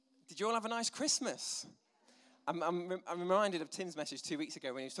you all have a nice Christmas? I'm reminded of Tim's message 2 weeks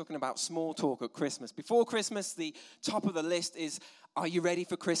ago when he was talking about small talk at Christmas. Before Christmas, the top of the list is, are you ready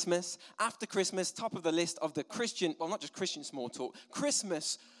for Christmas? After Christmas, top of the list of the Christian, well, not just Christian small talk,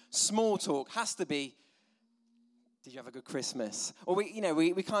 Christmas small talk has to be, did you have a good Christmas? Or we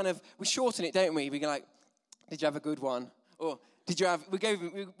shorten it, don't we? We go like, did you have a good one? Or we go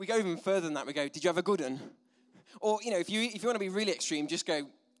even further than that. We go, did you have a good one? Or, if you want to be really extreme, just go,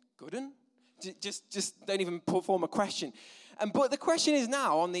 good one? Just don't even form a question. But the question is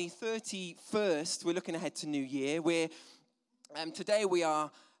now, on the 31st, we're looking ahead to New Year. Today we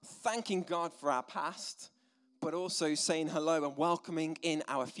are thanking God for our past, but also saying hello and welcoming in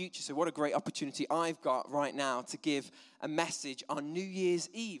our future. So what a great opportunity I've got right now to give a message on New Year's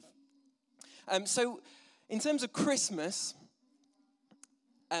Eve. So in terms of Christmas,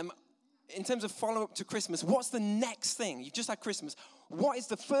 in terms of follow-up to Christmas, what's the next thing? You've just had Christmas. What is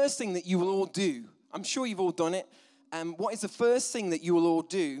the first thing that you will all do? I'm sure you've all done it. What is the first thing that you will all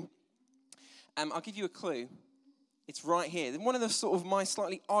do? I'll give you a clue. It's right here. One of the sort of my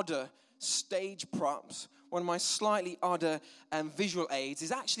slightly odder stage props, one of my slightly odder visual aids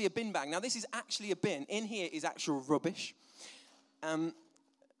is actually a bin bag. Now, this is actually a bin. In here is actual rubbish.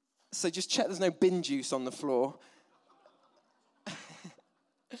 So just check there's no bin juice on the floor.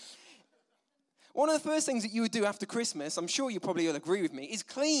 One of the first things that you would do after Christmas, I'm sure you probably will agree with me, is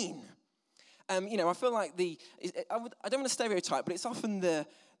clean. I feel like I don't want to stereotype, but it's often the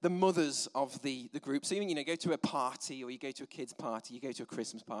mothers of the group. So you go to a party, or you go to a kid's party, you go to a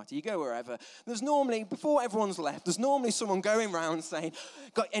Christmas party, you go wherever. There's normally, before everyone's left, there's normally someone going around saying,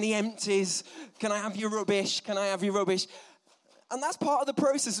 got any empties? Can I have your rubbish? Can I have your rubbish? And that's part of the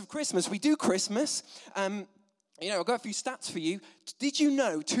process of Christmas. We do Christmas. I've got a few stats for you. Did you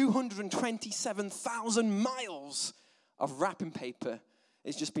know 227,000 miles of wrapping paper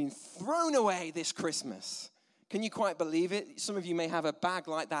is just being thrown away this Christmas? Can you quite believe it? Some of you may have a bag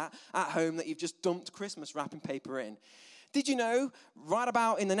like that at home that you've just dumped Christmas wrapping paper in. Did you know, right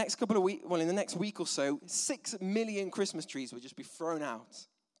about in the next couple of weeks, in the next week or so, 6 million Christmas trees will just be thrown out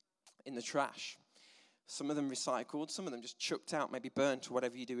in the trash? Some of them recycled, some of them just chucked out, maybe burnt, or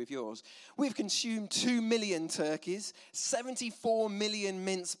whatever you do with yours. We've consumed 2 million turkeys, 74 million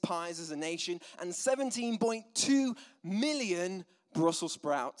mince pies as a nation, and 17.2 million Brussels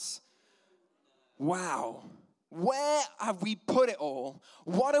sprouts. Wow. Where have we put it all?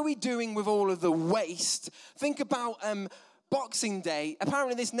 What are we doing with all of the waste? Think about Boxing Day.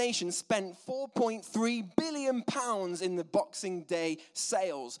 Apparently this nation spent £4.3 billion in the Boxing Day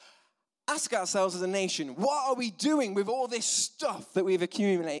sales. Ask ourselves as a nation, what are we doing with all this stuff that we've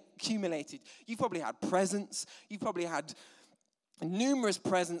accumulated? You've probably had presents. You've probably had numerous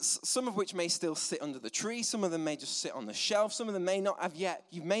presents, some of which may still sit under the tree. Some of them may just sit on the shelf. Some of them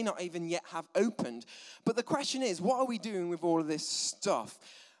you may not even yet have opened. But the question is, what are we doing with all of this stuff?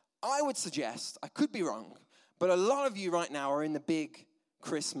 I would suggest, I could be wrong, but a lot of you right now are in the big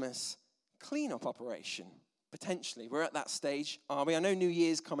Christmas cleanup operation. Potentially. We're at that stage, are we? I know New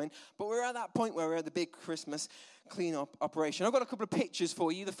Year's coming, but we're at that point where we're at the big Christmas cleanup operation. I've got a couple of pictures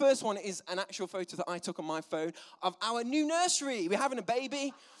for you. The first one is an actual photo that I took on my phone of our new nursery. We're having a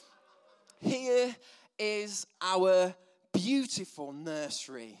baby. Here is our beautiful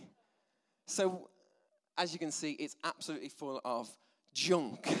nursery. So, as you can see, it's absolutely full of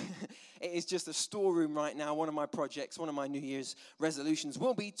junk. It is just a storeroom right now. One of my projects, one of my New Year's resolutions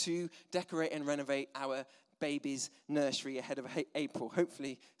will be to decorate and renovate our baby's nursery ahead of April,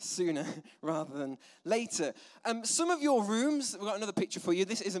 hopefully sooner rather than later. Some of your rooms, we've got another picture for you.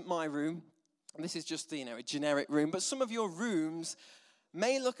 This isn't my room. This is just, a generic room. But some of your rooms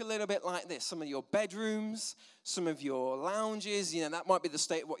may look a little bit like this. Some of your bedrooms, some of your lounges, that might be the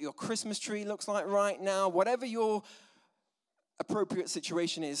state of what your Christmas tree looks like right now. Whatever your appropriate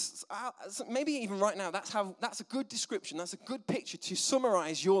situation is, maybe even right now, that's a good description. That's a good picture to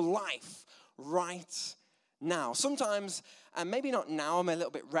summarize your life right now. Sometimes, and maybe not now, I'm a little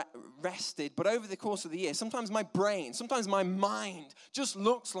bit rested, but over the course of the year, sometimes my brain, sometimes my mind just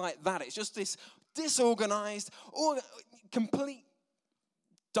looks like that. It's just this disorganized, or complete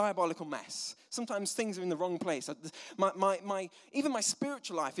diabolical mess. Sometimes things are in the wrong place. Even my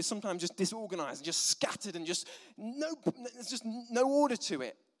spiritual life is sometimes just disorganized and just scattered and there's just no order to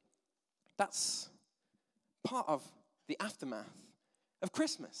it. That's part of the aftermath of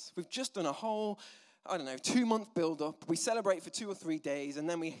Christmas. We've just done a whole 2-month build-up. We celebrate for 2 or 3 days, and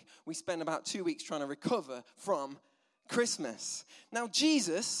then we spend about 2 weeks trying to recover from Christmas. Now,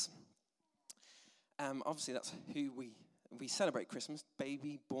 Jesus, obviously that's who we celebrate Christmas,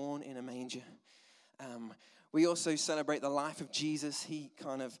 baby born in a manger. We also celebrate the life of Jesus. He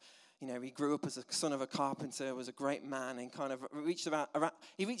kind of, he grew up as a son of a carpenter, was a great man, and kind of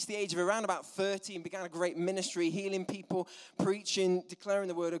he reached the age of around about 30 and began a great ministry, healing people, preaching, declaring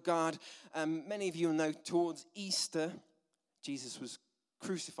the word of God. Many of you will know towards Easter, Jesus was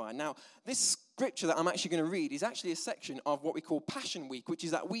crucified. Now, this scripture that I'm actually going to read is actually a section of what we call Passion Week, which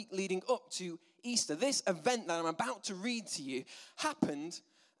is that week leading up to Easter. This event that I'm about to read to you happened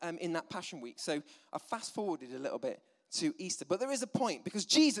in that Passion Week. So I fast forwarded a little bit to Easter. But there is a point, because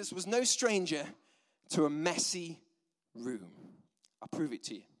Jesus was no stranger to a messy room. I'll prove it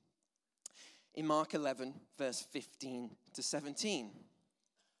to you. In Mark 11, verse 15 to 17,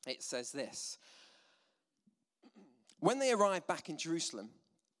 it says this. When they arrived back in Jerusalem,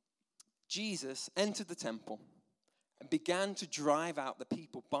 Jesus entered the temple and began to drive out the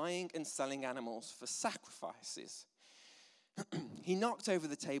people buying and selling animals for sacrifices. He knocked over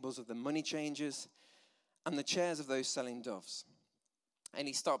the tables of the money changers and the chairs of those selling doves. And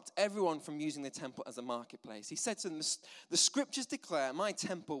he stopped everyone from using the temple as a marketplace. He said to them, the scriptures declare, my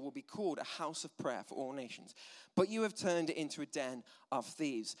temple will be called a house of prayer for all nations. But you have turned it into a den of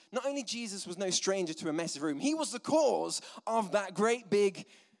thieves. Not only Jesus was no stranger to a messy room, he was the cause of that great big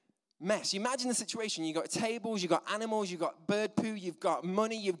mess. You imagine the situation. You've got tables, you've got animals, you've got bird poo, you've got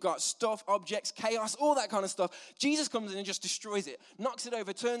money, you've got stuff, objects, chaos, all that kind of stuff. Jesus comes in and just destroys it, knocks it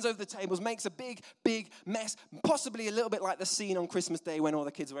over, turns over the tables, makes a big, big mess, possibly a little bit like the scene on Christmas Day when all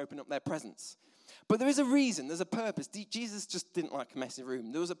the kids are opening up their presents. But there is a reason, there's a purpose. Jesus just didn't like a messy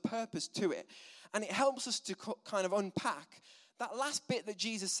room. There was a purpose to it. And it helps us to kind of unpack that last bit that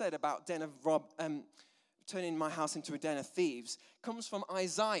Jesus said about turning my house into a den of thieves comes from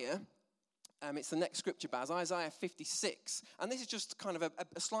Isaiah. It's the next scripture, Baz, Isaiah 56. And this is just kind of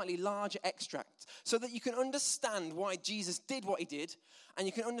a slightly larger extract so that you can understand why Jesus did what he did, and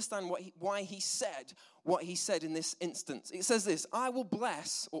you can understand why he said what he said in this instance. It says this, I will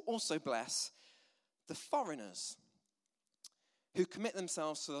bless, or also bless, the foreigners who commit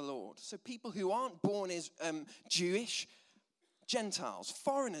themselves to the Lord. So people who aren't born as Jewish, Gentiles,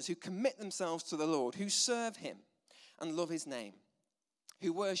 foreigners who commit themselves to the Lord, who serve him and love his name,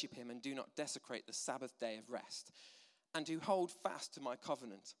 who worship him and do not desecrate the Sabbath day of rest, and who hold fast to my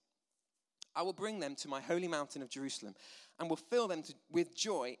covenant. I will bring them to my holy mountain of Jerusalem and will fill them with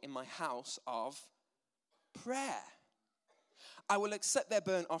joy in my house of prayer. I will accept their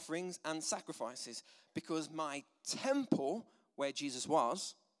burnt offerings and sacrifices, because my temple, where Jesus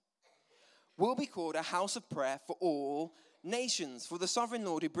was, will be called a house of prayer for all nations. For the sovereign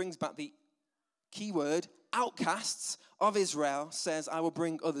Lord who brings back the keyword outcasts of Israel says, I will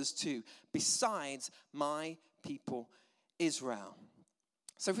bring others too, besides my people Israel.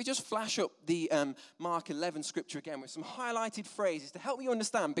 So if we just flash up the Mark 11 scripture again with some highlighted phrases to help you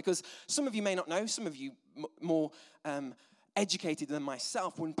understand, because some of you may not know, some of you more educated than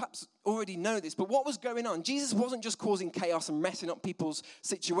myself would perhaps already know this, but what was going on? Jesus wasn't just causing chaos and messing up people's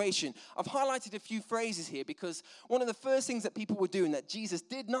situation. I've highlighted a few phrases here because one of the first things that people were doing that Jesus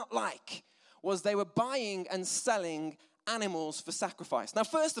did not like was they were buying and selling animals for sacrifice. Now,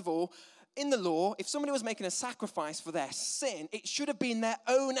 first of all, in the law, if somebody was making a sacrifice for their sin, it should have been their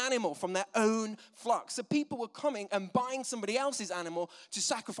own animal from their own flock. So people were coming and buying somebody else's animal to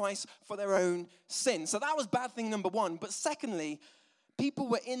sacrifice for their own sin. So that was bad thing number one. But secondly, people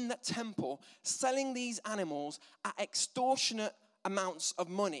were in that temple selling these animals at extortionate amounts of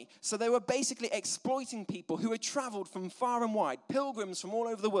money. So they were basically exploiting people who had traveled from far and wide, pilgrims from all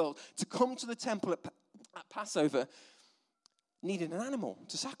over the world, to come to the temple at Passover, needed an animal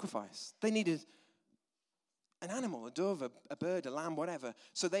to sacrifice. They needed an animal, a dove, a bird, a lamb, whatever.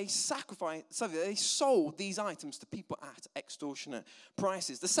 So they sold these items to people at extortionate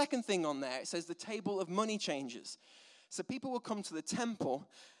prices. The second thing on there, it says the table of money changers. So people would come to the temple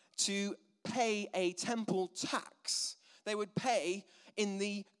to pay a temple tax. They would pay in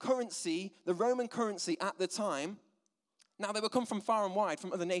the currency, the Roman currency at the time. Now, they would come from far and wide,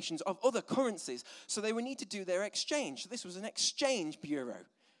 from other nations, of other currencies. So they would need to do their exchange. So this was an exchange bureau.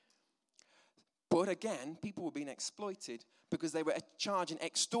 But again, people were being exploited because they were charging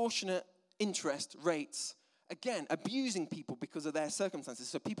extortionate interest rates. Again, abusing people because of their circumstances.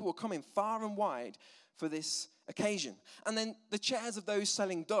 So people were coming far and wide for this occasion. And then the chairs of those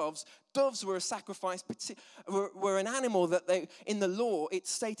selling doves. Doves were a sacrifice, were an animal that in the law, it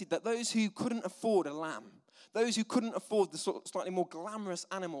stated that those who couldn't afford a lamb, those who couldn't afford the slightly more glamorous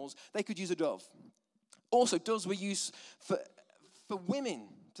animals, they could use a dove. Also, doves were used for women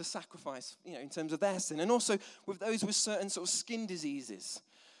to sacrifice, in terms of their sin. And also with those with certain sort of skin diseases.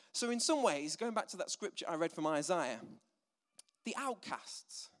 So in some ways, going back to that scripture I read from Isaiah, the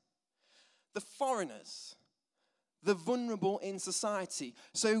outcasts, the foreigners, the vulnerable in society.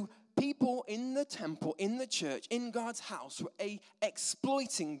 So people in the temple, in the church, in God's house were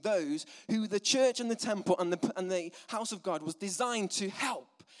exploiting those who the church and the temple and the house of God was designed to help.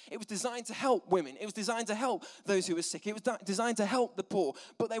 It was designed to help women. It was designed to help those who were sick. It was designed to help the poor.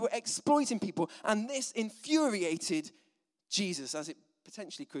 But they were exploiting people. And this infuriated Jesus, as it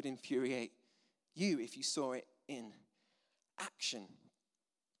potentially could infuriate you if you saw it in action.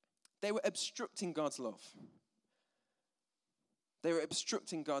 They were obstructing God's love. They were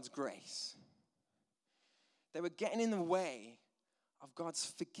obstructing God's grace. They were getting in the way of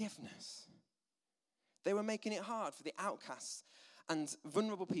God's forgiveness. They were making it hard for the outcasts and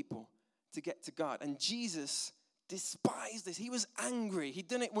vulnerable people to get to God. And Jesus despised this. He was angry. He'd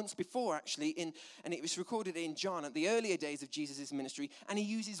done it once before, actually, and it was recorded in John at the earlier days of Jesus' ministry. And he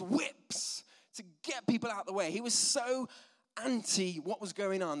uses whips to get people out of the way. He was so anti what was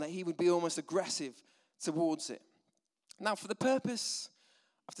going on that he would be almost aggressive towards it. Now, for the purpose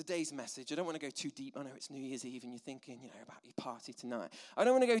of today's message, I don't want to go too deep. I know it's New Year's Eve and you're thinking, about your party tonight. I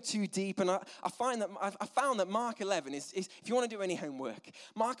don't want to go too deep, and I found that Mark 11 is, if you want to do any homework,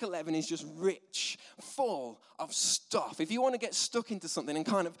 Mark 11 is just rich, full of stuff. If you want to get stuck into something and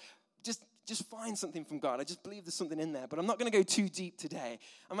kind of just find something from God, I just believe there's something in there. But I'm not going to go too deep today.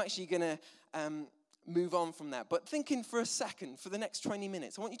 I'm actually going to move on from that. But thinking for a second, for the next 20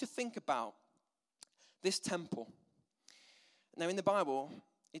 minutes, I want you to think about this temple. Now, in the Bible,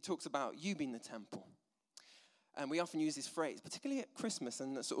 it talks about you being the temple. And we often use this phrase, particularly at Christmas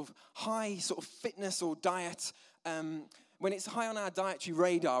and the sort of high sort of fitness or diet. When it's high on our dietary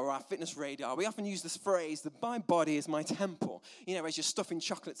radar or our fitness radar, we often use this phrase, that my body is my temple. As you're stuffing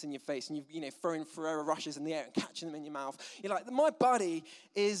chocolates in your face and you're throwing Ferrero Rochers in the air and catching them in your mouth. You're like, my body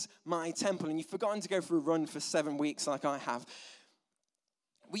is my temple. And you've forgotten to go for a run for 7 weeks like I have.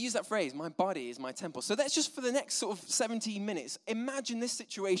 We use that phrase, my body is my temple. So that's just for the next sort of 17 minutes. Imagine this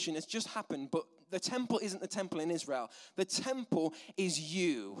situation has just happened, but the temple isn't the temple in Israel. The temple is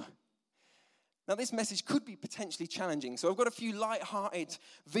you. Now, this message could be potentially challenging. So I've got a few light-hearted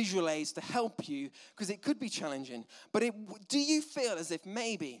visual aids to help you, because it could be challenging. But do you feel as if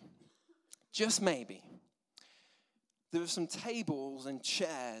maybe, just maybe, there are some tables and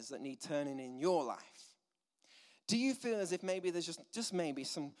chairs that need turning in your life? Do you feel as if maybe there's just maybe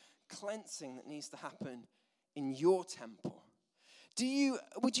some cleansing that needs to happen in your temple?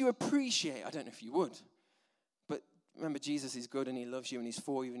 Would you appreciate, I don't know if you would, but remember, Jesus is good and he loves you and he's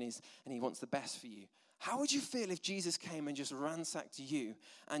for you and he wants the best for you. How would you feel if Jesus came and just ransacked you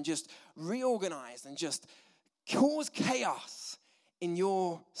and just reorganized and just caused chaos in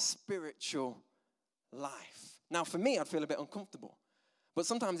your spiritual life? Now, for me, I'd feel a bit uncomfortable. But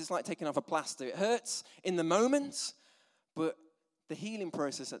sometimes it's like taking off a plaster. It hurts in the moment, but the healing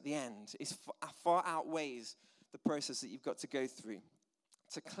process at the end far outweighs the process that you've got to go through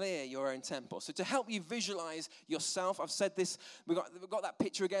to clear your own temple. So to help you visualize yourself, I've said this, we've got that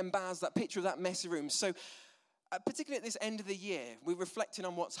picture again, Baz, that picture of that messy room. So particularly at this end of the year, we're reflecting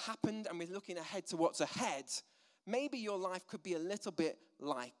on what's happened and we're looking ahead to what's ahead. Maybe your life could be a little bit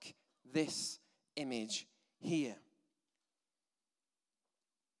like this image here.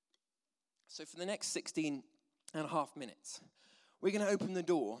 So for the next 16 and a half minutes, we're going to open the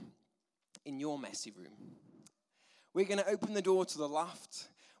door in your messy room. We're going to open the door to the loft.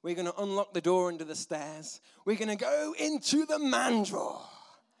 We're going to unlock the door under the stairs. We're going to go into the man drawer.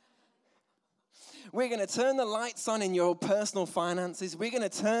 We're going to turn the lights on in your personal finances. We're going to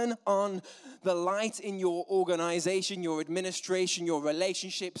turn on the light in your organization, your administration, your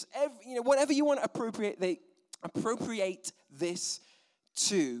relationships, whatever you want to appropriate this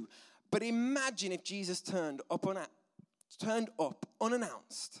to. But imagine if Jesus turned up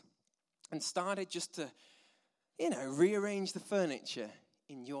unannounced and started just to, rearrange the furniture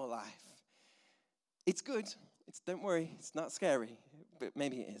in your life. It's good. Don't worry, it's not scary, but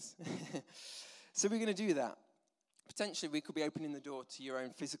maybe it is. So we're going to do that. Potentially, we could be opening the door to your own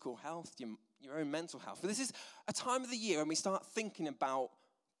physical health, your own mental health. But this is a time of the year when we start thinking about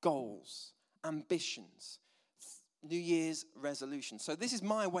goals, ambitions, New Year's resolution. So this is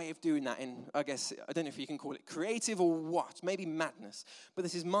my way of doing that in, I don't know if you can call it creative or what, maybe madness, but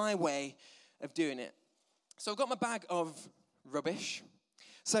this is my way of doing it. So I've got my bag of rubbish.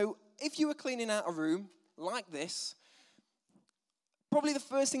 So if you were cleaning out a room like this, probably the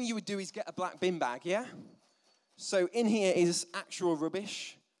first thing you would do is get a black bin bag, yeah? So in here is actual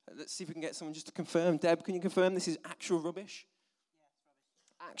rubbish. Let's see if we can get someone just to confirm. Deb, can you confirm this is actual rubbish?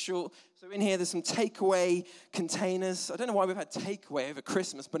 So in here there's some takeaway containers. I don't know why we've had takeaway over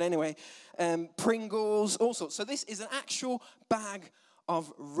Christmas, but anyway, Pringles, all sorts. So this is an actual bag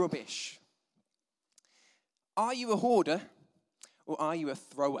of rubbish. Are you a hoarder, Or are you a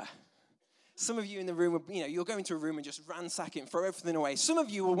thrower? Some of you in the room, you'll go into a room and just ransack it and throw everything away. Some of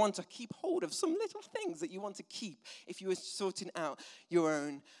you will want to keep hold of some little things that you want to keep if you were sorting out your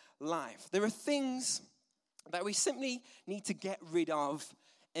own life. There are things that we simply need to get rid of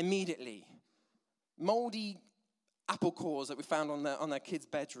immediately. Moldy apple cores that we found on their kids'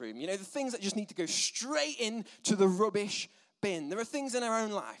 bedroom. The things that just need to go straight into the rubbish bin. There are things in our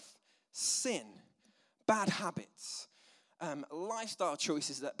own life. Sin, bad habits, lifestyle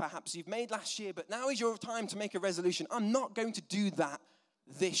choices that perhaps you've made last year, but now is your time to make a resolution. I'm not going to do that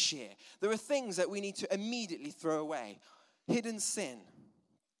this year. There are things that we need to immediately throw away. Hidden sin,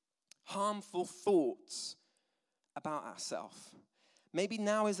 harmful thoughts about ourselves. Maybe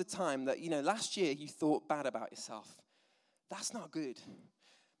now is the time that, last year you thought bad about yourself. That's not good.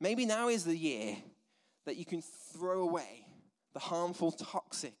 Maybe now is the year that you can throw away the harmful,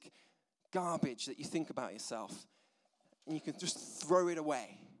 toxic garbage that you think about yourself. And you can just throw it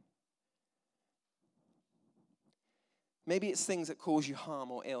away. Maybe it's things that cause you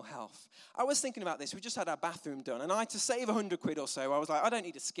harm or ill health. I was thinking about this. We just had our bathroom done. And to save 100 quid or so, I was like, I don't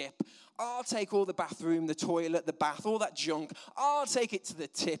need to skip. I'll take all the bathroom, the toilet, the bath, all that junk. I'll take it to the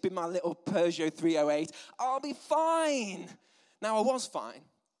tip in my little Peugeot 308. I'll be fine. Now, I was fine.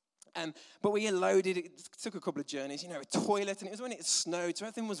 But we loaded it. It took a couple of journeys, a toilet, and it was when it snowed, so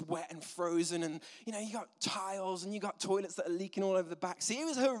everything was wet and frozen, and, you got tiles, and you got toilets that are leaking all over the back seat. It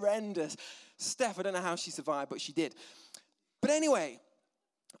was horrendous. Steph, I don't know how she survived, but she did. But anyway,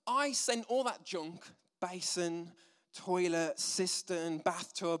 I sent all that junk, basin, toilet, cistern,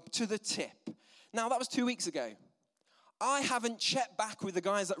 bathtub, to the tip. Now, that was 2 weeks ago. I haven't checked back with the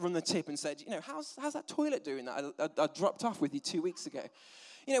guys that run the tip and said, how's that toilet doing that I dropped off with you 2 weeks ago?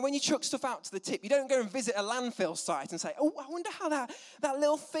 When you chuck stuff out to the tip, you don't go and visit a landfill site and say, I wonder how that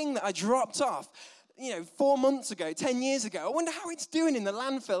little thing that I dropped off, 4 months ago, 10 years ago, I wonder how it's doing in the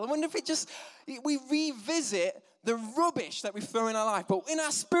landfill. I wonder if we revisit the rubbish that we throw in our life. But in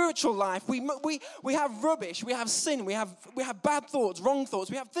our spiritual life, we have rubbish, we have sin, we have bad thoughts, wrong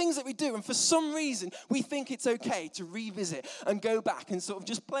thoughts, we have things that we do, and for some reason, we think it's okay to revisit and go back and sort of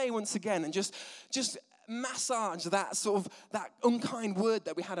just play once again and just massage that unkind word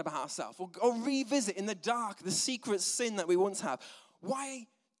that we had about ourselves, or revisit in the dark the secret sin that we once have. Why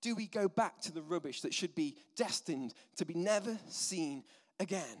do we go back to the rubbish that should be destined to be never seen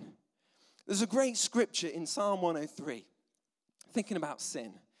again? There's a great scripture in Psalm 103, thinking about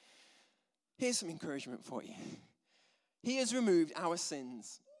sin. Here's some encouragement for you. He has removed our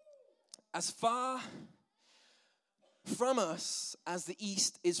sins as far from us as the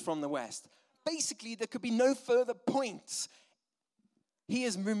east is from the west. Basically, there could be no further points. He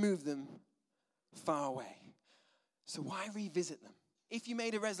has removed them far away. So why revisit them? If you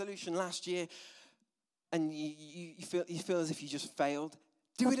made a resolution last year and you feel as if you just failed,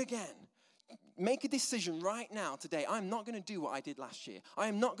 do it again. Make a decision right now, today. I'm not going to do what I did last year. I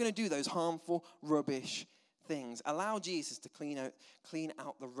am not going to do those harmful, rubbish things. Allow Jesus to clean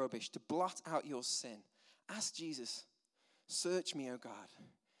out the rubbish, to blot out your sin. Ask Jesus, search me, O God.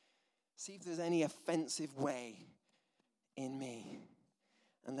 See if there's any offensive way in me.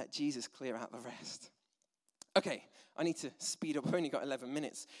 And let Jesus clear out the rest. Okay, I need to speed up. I've only got 11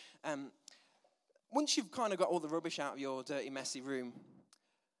 minutes. Once you've kind of got all the rubbish out of your dirty, messy room,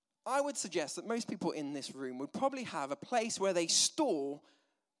 I would suggest that most people in this room would probably have a place where they store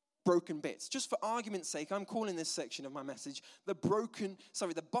broken bits. Just for argument's sake, I'm calling this section of my message the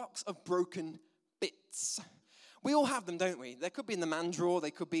box of broken bits. We all have them, don't we? They could be in the man drawer, they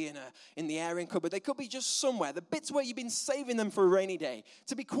could be in the airing cupboard, they could be just somewhere. The bits where you've been saving them for a rainy day.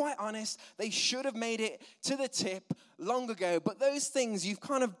 To be quite honest, they should have made it to the tip long ago, but those things you've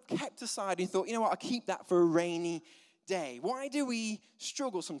kind of kept aside and thought, I'll keep that for a rainy day. Why do we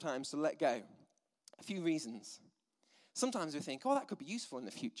struggle sometimes to let go? A few reasons. Sometimes we think, that could be useful in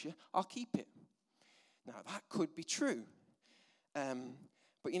the future, I'll keep it. Now, that could be true.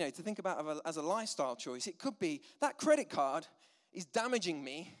 But, to think about as a lifestyle choice, it could be that credit card is damaging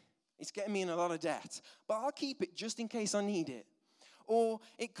me. It's getting me in a lot of debt. But I'll keep it just in case I need it. Or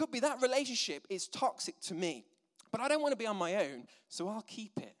it could be that relationship is toxic to me. But I don't want to be on my own, so I'll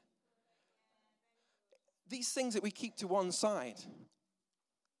keep it. These things that we keep to one side.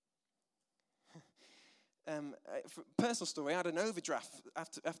 Personal story, I had an overdraft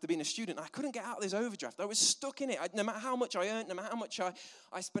after being a student. I couldn't get out of this overdraft. I was stuck in it. No matter how much I earned, no matter how much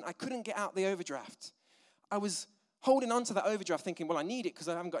I spent, I couldn't get out the overdraft. I was holding on to that overdraft thinking, I need it because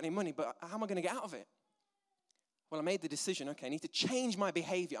I haven't got any money, but how am I going to get out of it? Well, I made the decision, okay, I need to change my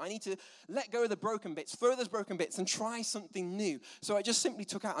behavior. I need to let go of the broken bits, throw those broken bits, and try something new. So I just simply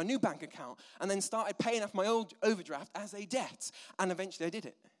took out a new bank account and then started paying off my old overdraft as a debt. And eventually I did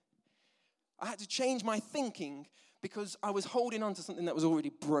it. I had to change my thinking because I was holding on to something that was already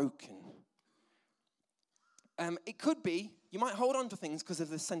broken. It could be, you might hold on to things because of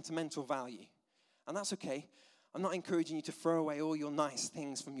the sentimental value. And that's okay. I'm not encouraging you to throw away all your nice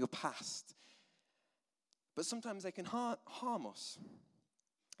things from your past. But sometimes they can harm us.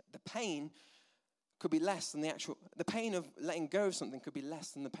 The pain could be less than the pain of letting go of something could be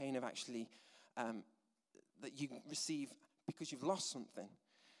less than the pain of actually, that you receive because you've lost something.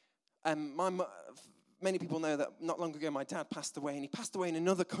 Many people know that not long ago my dad passed away, and he passed away in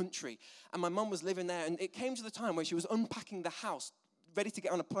another country. And my mum was living there, and it came to the time where she was unpacking the house, ready to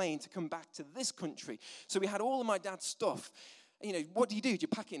get on a plane to come back to this country. So we had all of my dad's stuff. And, what do? Do you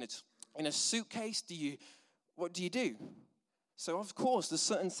pack it in a suitcase? What do you do? So, of course, there's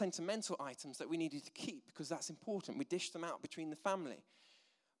certain sentimental items that we needed to keep because that's important. We dished them out between the family.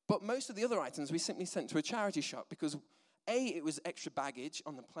 But most of the other items we simply sent to a charity shop because, A, it was extra baggage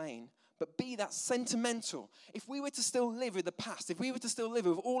on the plane, but B, that's sentimental. If we were to still live with the past, if we were to still live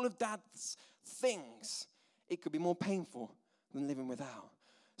with all of Dad's things, it could be more painful than living without.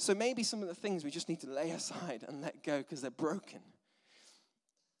 So maybe some of the things we just need to lay aside and let go because they're broken.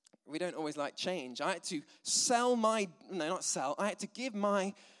 We don't always like change. I had to I had to give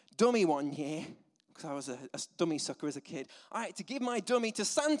my dummy one year, because I was a dummy sucker as a kid. I had to give my dummy to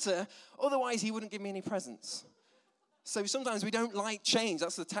Santa, otherwise he wouldn't give me any presents. So sometimes we don't like change.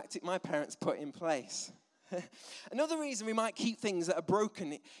 That's the tactic my parents put in place. Another reason we might keep things that are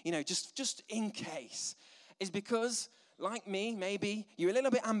broken, just in case, is because, like me, maybe you're a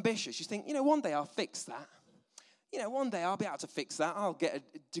little bit ambitious. You think, one day I'll fix that. One day I'll be able to fix that. I'll get a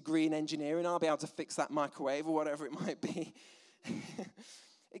degree in engineering. I'll be able to fix that microwave or whatever it might be.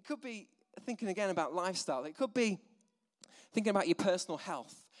 It could be thinking again about lifestyle. It could be thinking about your personal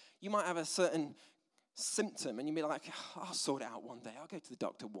health. You might have a certain symptom and you'll be like, I'll sort it out one day. I'll go to the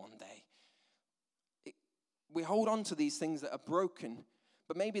doctor one day. We hold on to these things that are broken,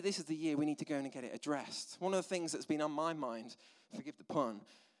 but maybe this is the year we need to go and get it addressed. One of the things that's been on my mind, forgive the pun,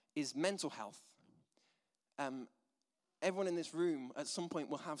 is mental health. Everyone in this room at some point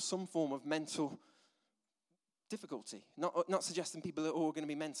will have some form of mental difficulty. Not suggesting people are all going to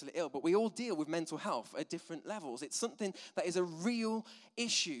be mentally ill, but we all deal with mental health at different levels. It's something that is a real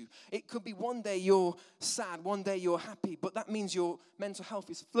issue. It could be one day you're sad, one day you're happy, but that means your mental health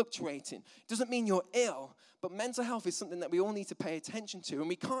is fluctuating. It doesn't mean you're ill, but mental health is something that we all need to pay attention to, and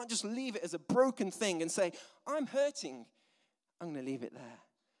we can't just leave it as a broken thing and say, I'm hurting. I'm going to leave it there.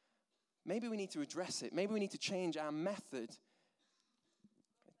 Maybe we need to address it. Maybe we need to change our method.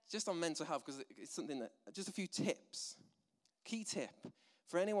 Just on mental health, because it's something that, just a few tips. Key tip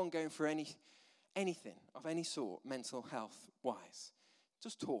for anyone going through anything of any sort, mental health-wise.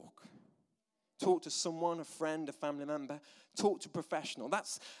 Just talk. Talk to someone, a friend, a family member. Talk to a professional.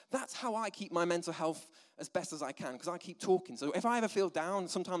 That's how I keep my mental health as best as I can, because I keep talking. So if I ever feel down,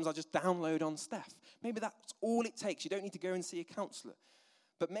 sometimes I just download on Steph. Maybe that's all it takes. You don't need to go and see a counselor.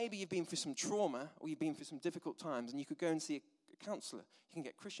 But maybe you've been through some trauma or you've been through some difficult times and you could go and see a counselor. You can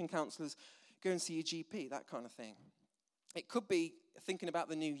get Christian counselors, go and see your GP, that kind of thing. It could be thinking about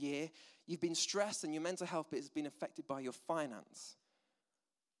the new year. You've been stressed and your mental health has been affected by your finance.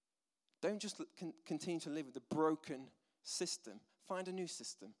 Don't just continue to live with a broken system. Find a new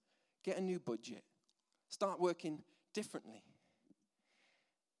system. Get a new budget. Start working differently.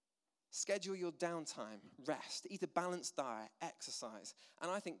 Schedule your downtime, rest, eat a balanced diet, exercise. And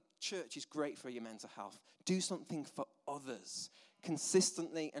I think church is great for your mental health. Do something for others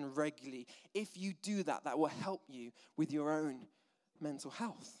consistently and regularly. If you do that, that will help you with your own mental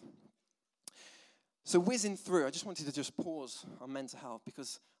health. So whizzing through, I just wanted to just pause on mental health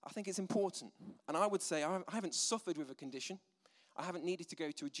because I think it's important. And I would say I haven't suffered with a condition. I haven't needed to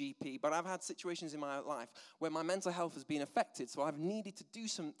go to a GP, but I've had situations in my life where my mental health has been affected, so I've needed to do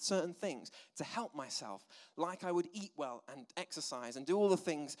some certain things to help myself, like I would eat well and exercise and do all the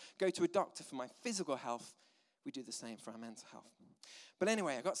things, go to a doctor for my physical health. We do the same for our mental health. But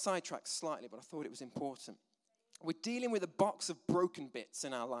anyway, I got sidetracked slightly, but I thought it was important. We're dealing with a box of broken bits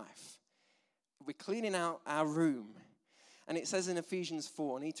in our life. We're cleaning out our room. And it says in Ephesians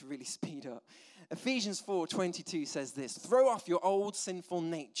 4, I need to really speed up. Ephesians 4:22 says this: throw off your old sinful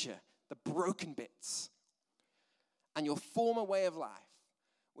nature, the broken bits, and your former way of life,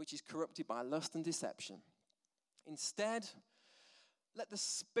 which is corrupted by lust and deception. Instead, let the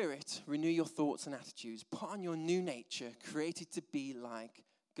Spirit renew your thoughts and attitudes. Put on your new nature, created to be like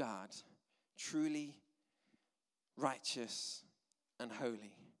God, truly righteous, and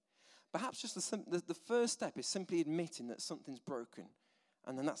holy. Perhaps just the first step is simply admitting that something's broken.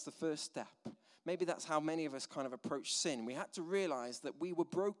 And then that's the first step. Maybe that's how many of us kind of approach sin. We had to realize that we were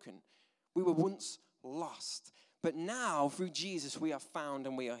broken. We were once lost. But now, through Jesus, we are found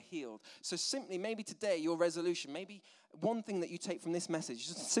and we are healed. So simply, maybe today, your resolution, maybe one thing that you take from this message,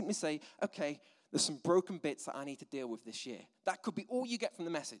 just simply say, okay, there's some broken bits that I need to deal with this year. That could be all you get from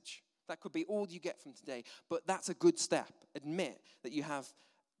the message. That could be all you get from today. But that's a good step. Admit that you have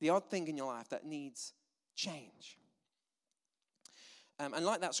the odd thing in your life that needs change. And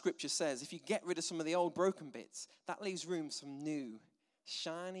like that scripture says, if you get rid of some of the old broken bits, that leaves room for some new,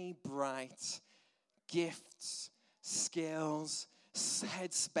 shiny, bright gifts, skills,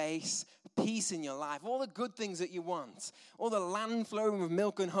 headspace, peace in your life, all the good things that you want, all the land flowing with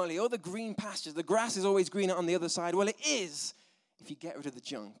milk and honey, all the green pastures, the grass is always greener on the other side. Well, it is if you get rid of the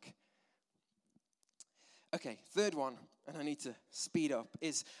junk. Okay, third one, and I need to speed up,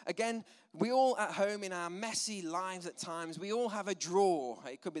 is, again, we all at home in our messy lives at times, we all have a drawer.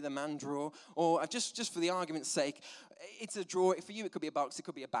 It could be the man drawer, or just for the argument's sake, it's a drawer. For you, it could be a box, it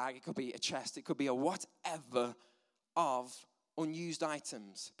could be a bag, it could be a chest, it could be a whatever of unused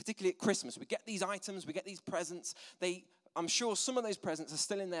items. Particularly at Christmas, we get these items, we get these presents. I'm sure some of those presents are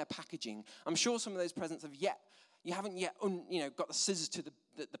still in their packaging. I'm sure some of those presents you haven't yet got the scissors to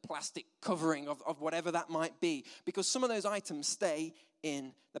the plastic covering of whatever that might be, because some of those items stay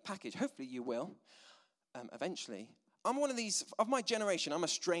in the package. Hopefully you will, eventually. I'm one of these, of my generation, I'm a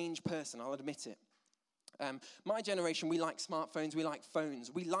strange person, I'll admit it. My generation, we like smartphones, we like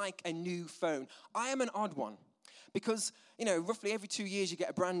phones, we like a new phone. I am an odd one. Because, roughly every 2 years you get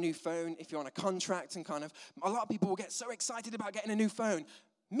a brand new phone if you're on a contract, and kind of, a lot of people will get so excited about getting a new phone.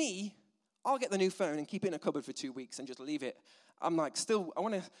 Me, I'll get the new phone and keep it in a cupboard for 2 weeks and just leave it. I'm like, I still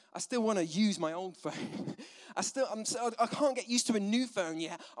want to use my old phone. I can't get used to a new phone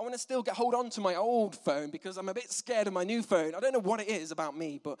yet. I want to still hold on to my old phone because I'm a bit scared of my new phone. I don't know what it is about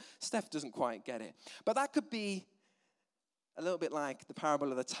me, but Steph doesn't quite get it. But that could be a little bit like the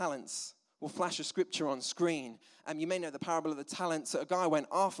parable of the talents. We'll flash a scripture on screen. You may know the parable of the talents. A guy went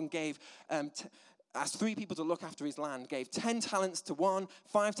off and gave, asked 3 people to look after his land, gave 10 talents to one,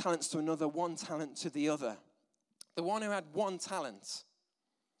 5 talents to another, 1 talent to the other. The one who had 1 talent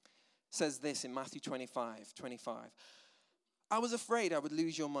says this in Matthew 25:25. I was afraid I would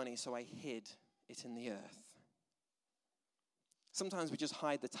lose your money, so I hid it in the earth. Sometimes we just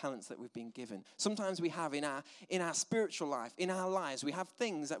hide the talents that we've been given. Sometimes we have in our spiritual life, in our lives, we have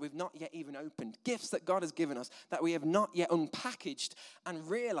things that we've not yet even opened, gifts that God has given us that we have not yet unpackaged and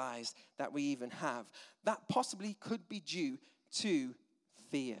realized that we even have. That possibly could be due to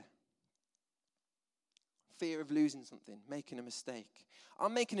fear. Fear of losing something, making a mistake.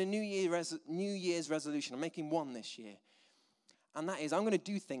 I'm making a New Year's resolution. I'm making one this year. And that is, I'm going to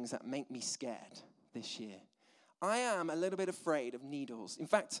do things that make me scared this year. I am a little bit afraid of needles. In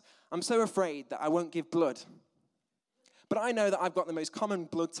fact, I'm so afraid that I won't give blood. But I know that I've got the most common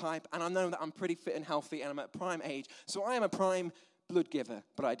blood type, and I know that I'm pretty fit and healthy, and I'm at prime age. So I am a prime blood giver,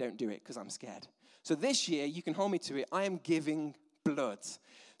 but I don't do it because I'm scared. So this year, you can hold me to it, I am giving blood.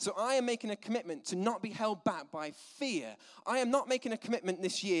 So I am making a commitment to not be held back by fear. I am not making a commitment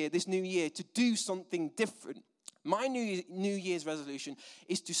this new year, to do something different. My New Year's resolution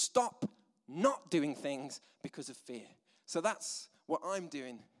is to stop not doing things because of fear. So that's what I'm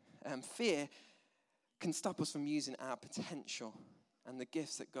doing. Fear can stop us from using our potential and the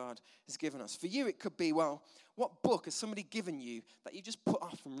gifts that God has given us. For you, it could be, well, what book has somebody given you that you just put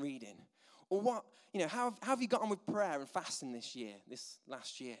off from reading? Or how have you got on with prayer and fasting this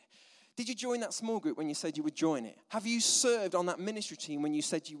last year? Did you join that small group when you said you would join it? Have you served on that ministry team when you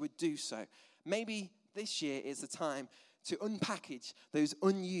said you would do so? Maybe this year is the time to unpackage those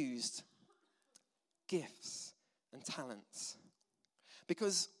unused gifts and talents.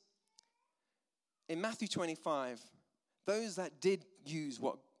 Because in Matthew 25, those that did use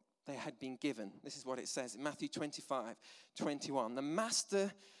what they had been given, this is what it says in Matthew 25:21. The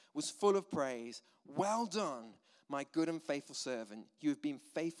master was full of praise. Well done, my good and faithful servant. You have been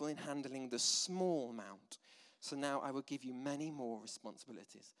faithful in handling the small amount. So now I will give you many more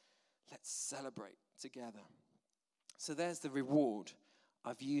responsibilities. Let's celebrate together. So there's the reward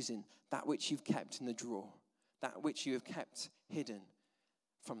of using that which you've kept in the drawer, that which you have kept hidden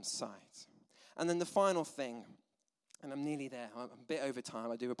from sight. And then the final thing, and I'm nearly there. I'm a bit over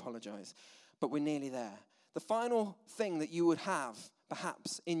time. I do apologize. But we're nearly there. The final thing that you would have,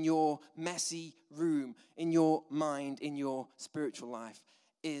 perhaps, in your messy room, in your mind, in your spiritual life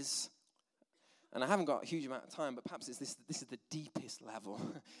is, and I haven't got a huge amount of time, but perhaps this is the deepest level.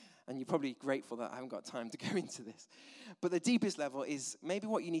 And you're probably grateful that I haven't got time to go into this. But the deepest level is maybe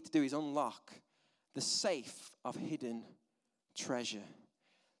what you need to do is unlock the safe of hidden treasure.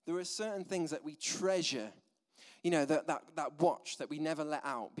 There are certain things that we treasure. You know, that watch that we never let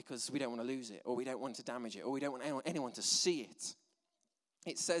out because we don't want to lose it, or we don't want to damage it, or we don't want anyone to see it.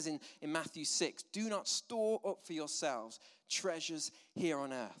 It says in Matthew 6, do not store up for yourselves treasures here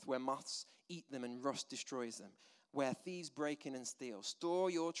on earth, where moths eat them and rust destroys them, where thieves break in and steal. Store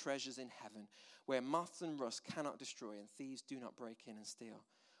your treasures in heaven, where moths and rust cannot destroy and thieves do not break in and steal.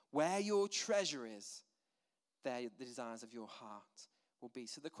 Where your treasure is, there the desires of your heart will be.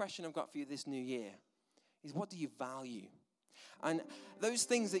 So the question I've got for you this new year is, what do you value? And those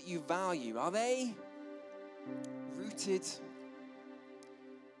things that you value, are they rooted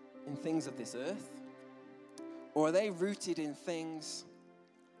in things of this earth? Or are they rooted in things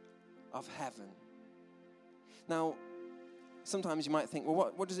of heaven? Now, sometimes you might think,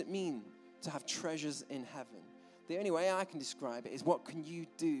 well, what does it mean to have treasures in heaven? The only way I can describe it is, what can you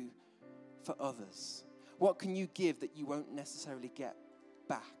do for others? What can you give that you won't necessarily get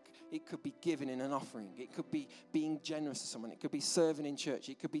back? It could be giving in an offering. It could be being generous to someone. It could be serving in church.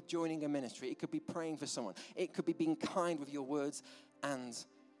 It could be joining a ministry. It could be praying for someone. It could be being kind with your words and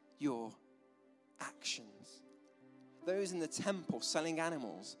your actions. Those in the temple selling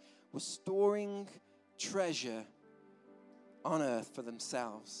animals were storing treasure on earth for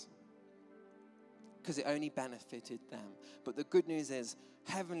themselves because it only benefited them. But the good news is,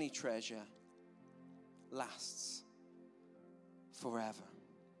 heavenly treasure lasts forever.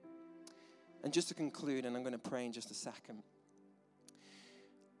 And just to conclude, and I'm going to pray in just a second,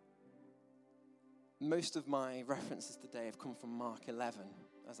 most of my references today have come from Mark 11.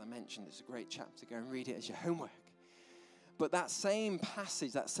 As I mentioned, it's a great chapter. Go and read it as your homework. But that same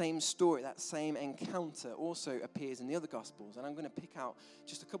passage, that same story, that same encounter also appears in the other Gospels. And I'm going to pick out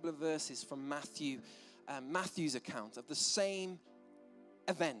just a couple of verses from Matthew's account of the same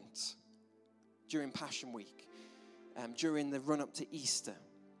event during Passion Week, during the run-up to Easter.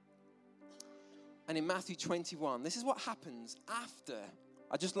 And in Matthew 21, this is what happens after.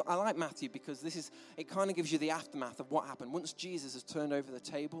 I like Matthew because it kind of gives you the aftermath of what happened. Once Jesus has turned over the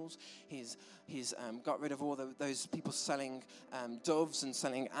tables, he's got rid of all those people selling doves and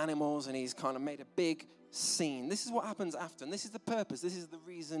selling animals, and he's kind of made a big scene. This is what happens after, and this is the purpose. This is the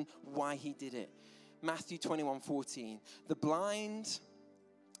reason why he did it. Matthew 21:14. The blind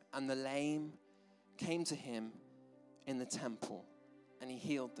and the lame came to him in the temple, and he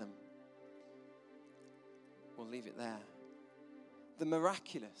healed them. We'll leave it there. The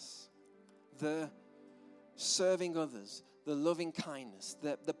miraculous, the serving others, the loving kindness,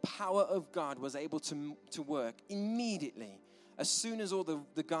 the power of God was able to work immediately. As soon as all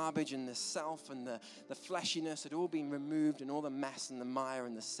the garbage and the self and the fleshiness had all been removed, and all the mess and the mire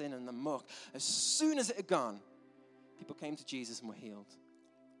and the sin and the muck, as soon as it had gone, people came to Jesus and were healed.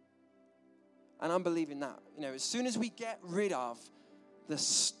 And I'm believing that. As soon as we get rid of the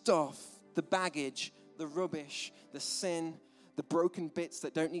stuff, the baggage, the rubbish, the sin, the broken bits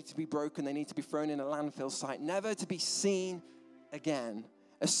that don't need to be broken, they need to be thrown in a landfill site, never to be seen again.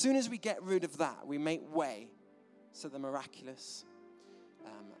 As soon as we get rid of that, we make way so the miraculous,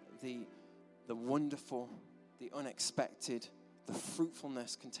 the wonderful, the unexpected, the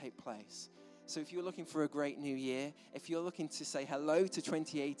fruitfulness can take place. So if you're looking for a great new year, if you're looking to say hello to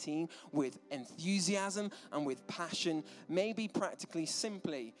 2018 with enthusiasm and with passion, maybe practically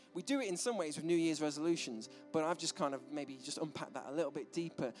simply, we do it in some ways with New Year's resolutions, but I've just kind of maybe just unpacked that a little bit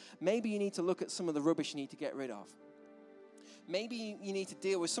deeper. Maybe you need to look at some of the rubbish you need to get rid of. Maybe you need to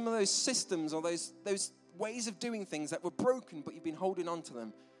deal with some of those systems or those ways of doing things that were broken, but you've been holding on to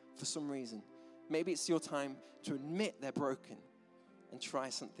them for some reason. Maybe it's your time to admit they're broken and try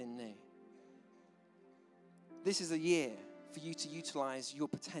something new. This is a year for you to utilize your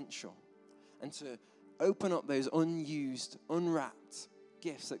potential and to open up those unused, unwrapped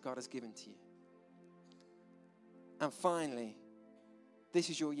gifts that God has given to you. And finally,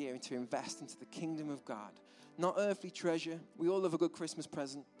 this is your year to invest into the kingdom of God. Not earthly treasure. We all love a good Christmas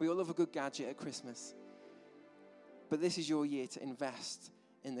present. We all love a good gadget at Christmas. But this is your year to invest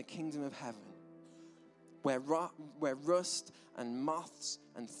in the kingdom of heaven, where rust and moths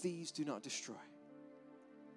and thieves do not destroy.